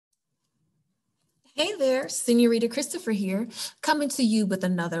Hey there, Senorita Christopher here, coming to you with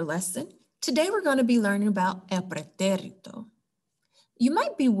another lesson. Today we're going to be learning about el preterito. You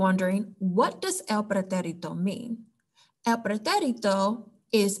might be wondering, what does el preterito mean? El preterito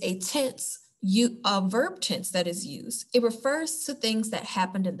is a verb tense that is used. It refers to things that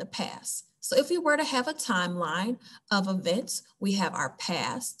happened in the past. So if we were to have a timeline of events, we have our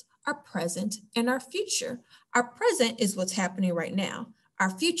past, our present, and our future. Our present is what's happening right now. Our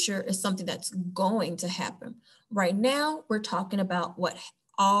future is something that's going to happen. Right now, we're talking about what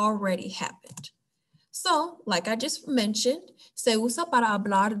already happened. So, like I just mentioned, se usa para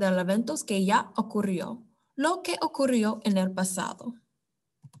hablar de eventos que ya ocurrió, lo que ocurrió en el pasado.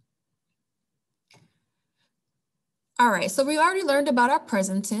 All right, so we already learned about our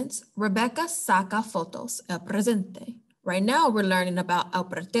present tense. Rebecca saca fotos, el presente. Right now, we're learning about el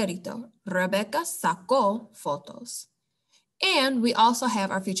pretérito. Rebecca sacó fotos. And we also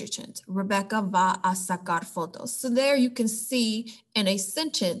have our future tense. Rebecca va a sacar fotos. So there you can see in a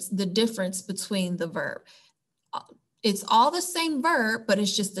sentence the difference between the verb. It's all the same verb, but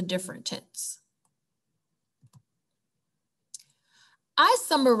it's just a different tense. I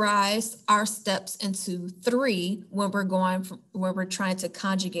summarized our steps into 3 when we're trying to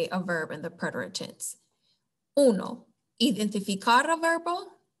conjugate a verb in the preterite tense. 1. Identificar el verbo.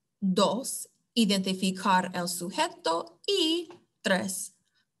 2. Identificar el sujeto. Y 3.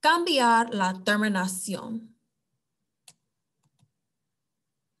 Cambiar la terminación.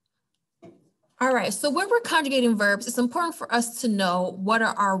 All right, so when we're conjugating verbs, it's important for us to know what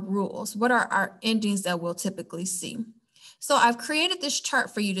are our rules, what are our endings that we'll typically see. So I've created this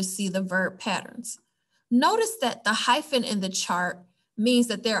chart for you to see the verb patterns. Notice that the hyphen in the chart means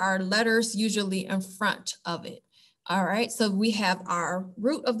that there are letters usually in front of it. All right, so we have our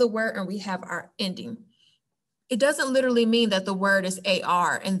root of the word and we have our ending. It doesn't literally mean that the word is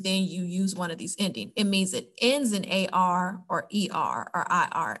AR and then you use one of these endings. It means it ends in AR or ER or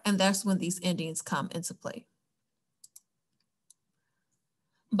IR, and that's when these endings come into play.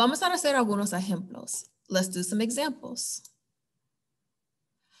 Vamos a hacer algunos ejemplos. Let's do some examples.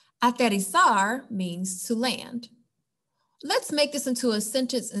 Aterrizar means to land. Let's make this into a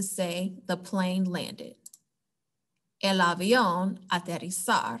sentence and say the plane landed. El avión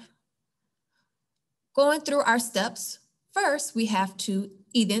aterrizar. Going through our steps, first we have to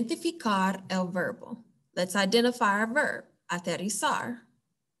identificar el verbo. Let's identify our verb, aterrizar.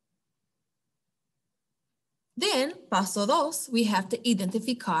 Then, paso 2, we have to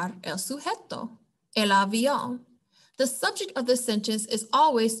identificar el sujeto, el avión. The subject of the sentence is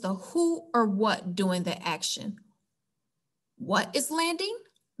always the who or what doing the action. What is landing?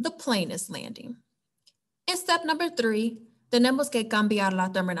 The plane is landing. In step number 3, tenemos que cambiar la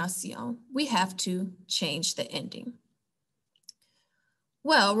terminación. We have to change the ending.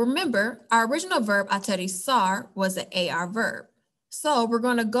 Well, remember, our original verb aterrizar was an AR verb. So we're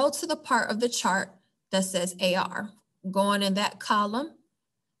going to go to the part of the chart that says AR. Going in that column,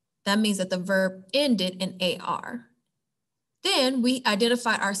 that means that the verb ended in AR. Then we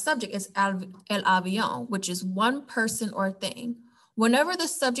identified our subject as el avión, which is one person or thing. Whenever the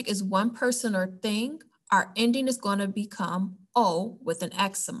subject is one person or thing, our ending is going to become O with an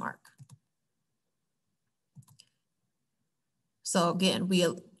accent mark. So again, we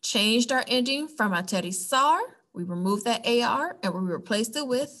changed our ending from aterrizar, we removed that AR and we replaced it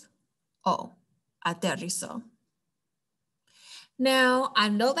with O, aterrizó. Now, I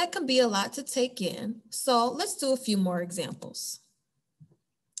know that can be a lot to take in, so let's do a few more examples.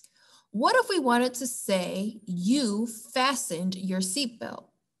 What if we wanted to say, you fastened your seatbelt?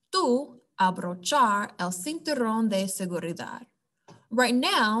 Tú abrochar el cinturón de seguridad. Right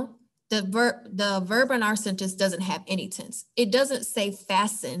now, the verb in our sentence doesn't have any tense. It doesn't say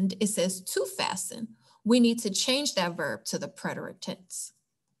fastened, it says to fasten. We need to change that verb to the preterite tense.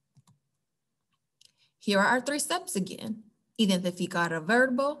 Here are our 3 steps again. Identificar el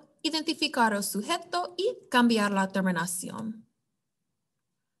verbo, identificar el sujeto, y cambiar la terminación.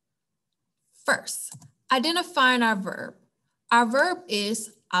 First, identifying our verb. Our verb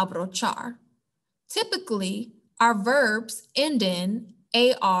is abrochar. Typically, our verbs end in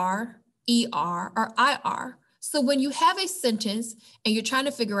AR, ER, or IR. So when you have a sentence and you're trying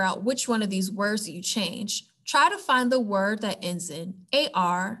to figure out which one of these words that you change, try to find the word that ends in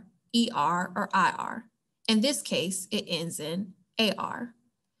AR, ER, or IR. In this case, it ends in AR.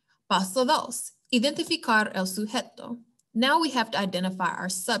 Paso 2, identificar el sujeto. Now we have to identify our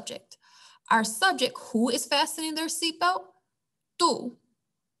subject. Our subject, who is fastening their seatbelt? Tú.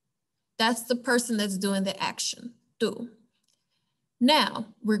 That's the person that's doing the action, tú. Now,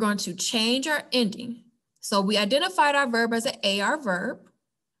 we're going to change our ending. So we identified our verb as an AR verb,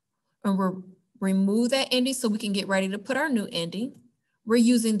 and we're remove that ending so we can get ready to put our new ending. We're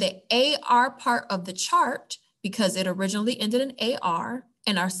using the AR part of the chart because it originally ended in AR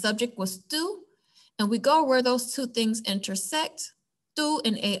and our subject was tú. And we go where those two things intersect, tú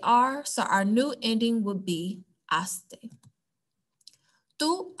and AR. So our new ending would be haste.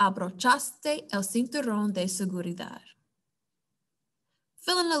 Tú abrochaste el cinturón de seguridad.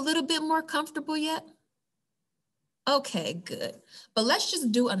 Feeling a little bit more comfortable yet? Okay, good. But let's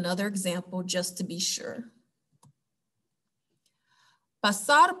just do another example just to be sure.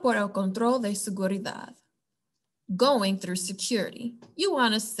 Pasar por el control de seguridad. Going through security. You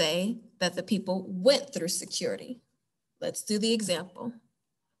want to say that the people went through security. Let's do the example.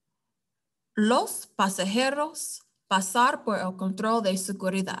 Los pasajeros pasar por el control de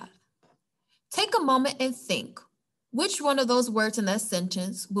seguridad. Take a moment and think. Which one of those words in that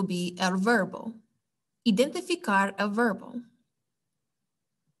sentence will be el verbo? Identificar el verbo.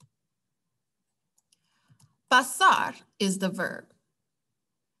 Pasar is the verb.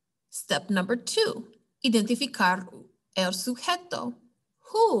 Step number 2, identificar el sujeto.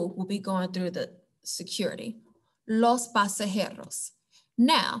 Who will be going through the security? Los pasajeros.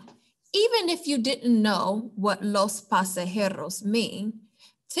 Now, even if you didn't know what los pasajeros mean,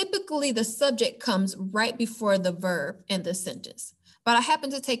 typically the subject comes right before the verb in the sentence. But I happen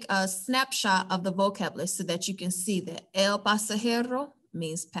to take a snapshot of the vocab list so that you can see that el pasajero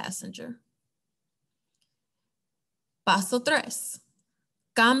means passenger. Paso 3,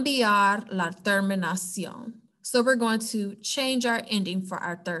 cambiar la terminación. So we're going to change our ending for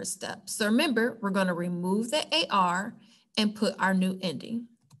our third step. So remember, we're going to remove the AR and put our new ending.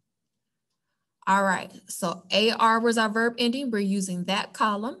 All right, so AR was our verb ending. We're using that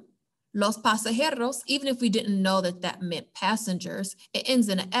column. Los pasajeros, even if we didn't know that that meant passengers, it ends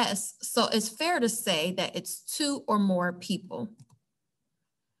in an S. So it's fair to say that it's 2 or more people.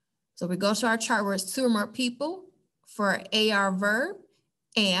 So we go to our chart where it's 2 or more people for AR verb,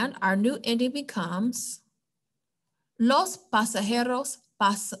 and our new ending becomes los pasajeros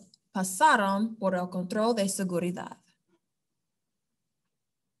pasaron por el control de seguridad.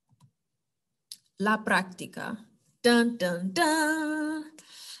 La práctica. Dun, dun, dun.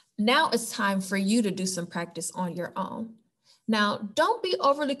 Now it's time for you to do some practice on your own. Now, don't be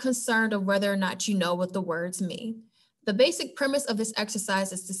overly concerned of whether or not you know what the words mean. The basic premise of this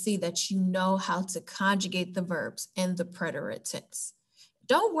exercise is to see that you know how to conjugate the verbs in the preterite tense.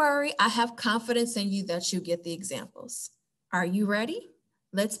 Don't worry, I have confidence in you that you'll get the examples. Are you ready?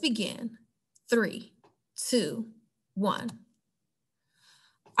 Let's begin. 3, 2, 1.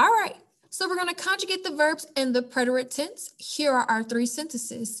 All right. So we're going to conjugate the verbs in the preterite tense. Here are our 3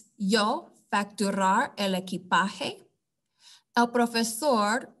 sentences. Yo facturar el equipaje. El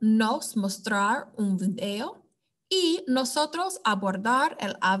profesor nos mostrar un video. Y nosotros abordar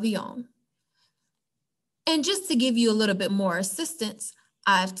el avión. And just to give you a little bit more assistance,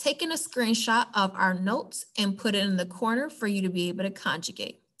 I've taken a screenshot of our notes and put it in the corner for you to be able to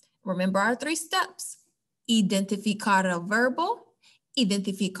conjugate. Remember our 3 steps. Identificar el verbo.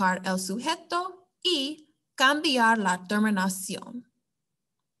 Identificar el sujeto y cambiar la terminación.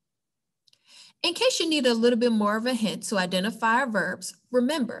 In case you need a little bit more of a hint to identify our verbs,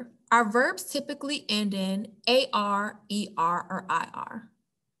 remember, our verbs typically end in AR, ER, or IR.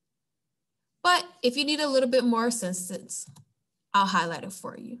 But if you need a little bit more assistance, I'll highlight it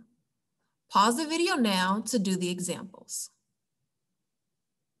for you. Pause the video now to do the examples.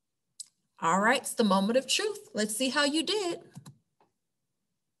 All right, it's the moment of truth. Let's see how you did.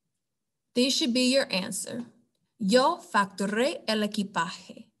 These should be your answer. Yo facturé el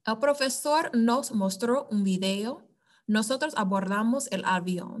equipaje. El profesor nos mostró un video. Nosotros abordamos el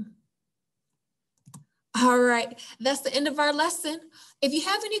avión. All right, that's the end of our lesson. If you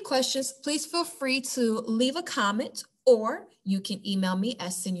have any questions, please feel free to leave a comment, or you can email me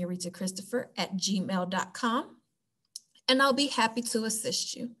at señoritachristopher@gmail.com, and I'll be happy to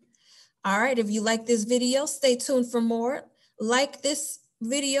assist you. All right, if you like this video, stay tuned for more. Like this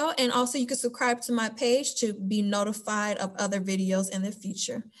video, and also you can subscribe to my page to be notified of other videos in the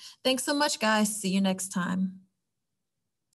future. Thanks so much, guys. See you next time.